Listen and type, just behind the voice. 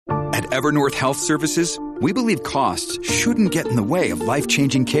At Evernorth Health Services, we believe costs shouldn't get in the way of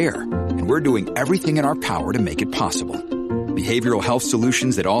life-changing care, and we're doing everything in our power to make it possible. Behavioral health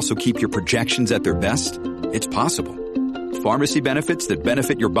solutions that also keep your projections at their best? It's possible. Pharmacy benefits that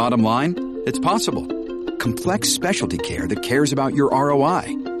benefit your bottom line? It's possible. Complex specialty care that cares about your ROI?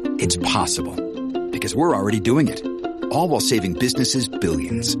 It's possible. Because we're already doing it. All while saving businesses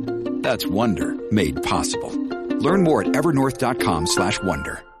billions. That's Wonder made possible. Learn more at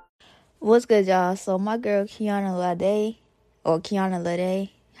evernorth.com/wonder. What's good, y'all? So my girl Kiana Lede, or Kiana Lede,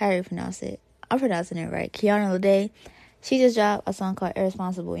 how do you pronounce it? I'm pronouncing it right. Kiana Lede. She just dropped a song called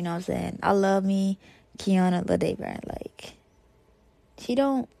Irresponsible, you know what I'm saying? I love me Kiana Lede, bro. Like,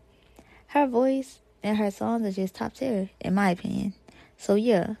 her voice and her songs are just top tier, in my opinion. So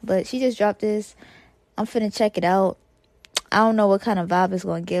yeah, but she just dropped this. I'm finna check it out. I don't know what kind of vibe it's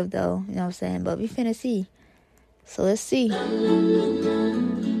gonna give though, you know what I'm saying? But we finna see. So let's see.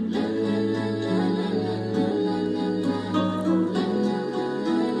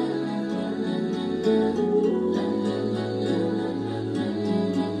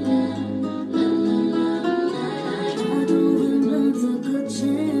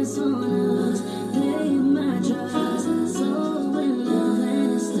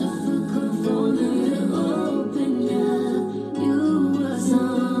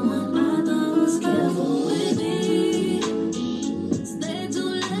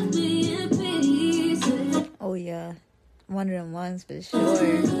 Oh yeah, one of them ones for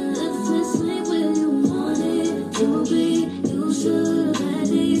sure.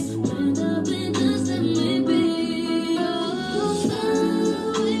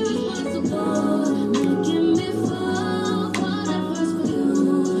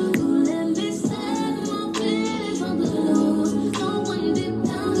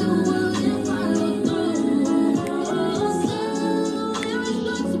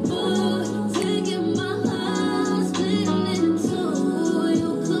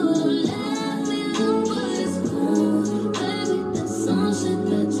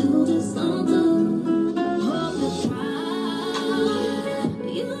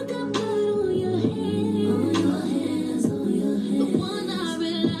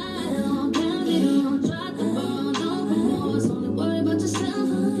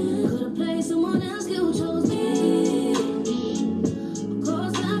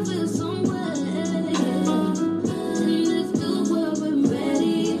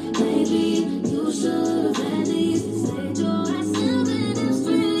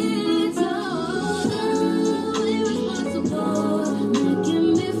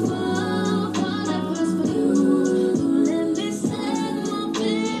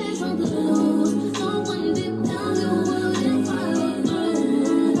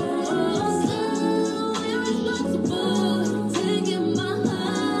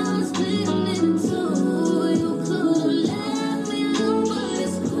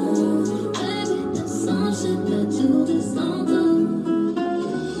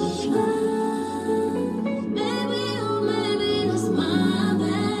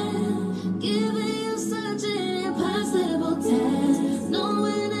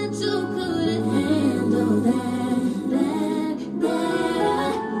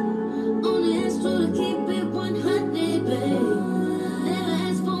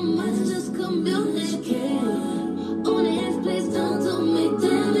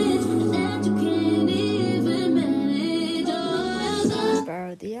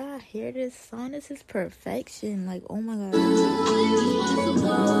 Bro, do y'all hear this song? This is perfection. Like, oh my god.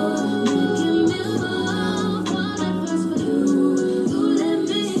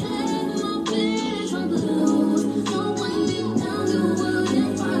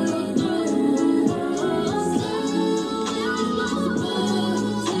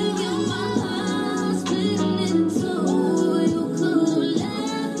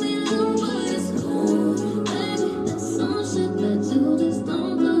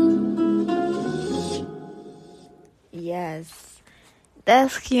 Yes,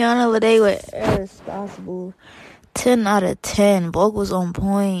 that's Kiana Lede with Irresponsible. 10 out of 10. Vocals on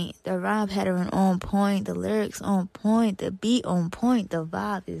point. The rhyme pattern on point. The lyrics on point. The beat on point. The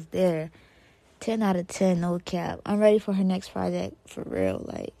vibe is there. 10 out of 10, no cap. I'm ready for her next project, for real.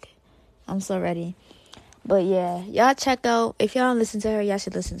 Like, I'm so ready. But yeah, y'all check out. If y'all don't listen to her, y'all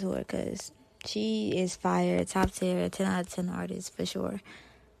should listen to her, because she is fire. Top tier. 10 out of 10 artist, for sure.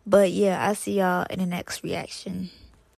 But yeah, I'll see y'all in the next reaction.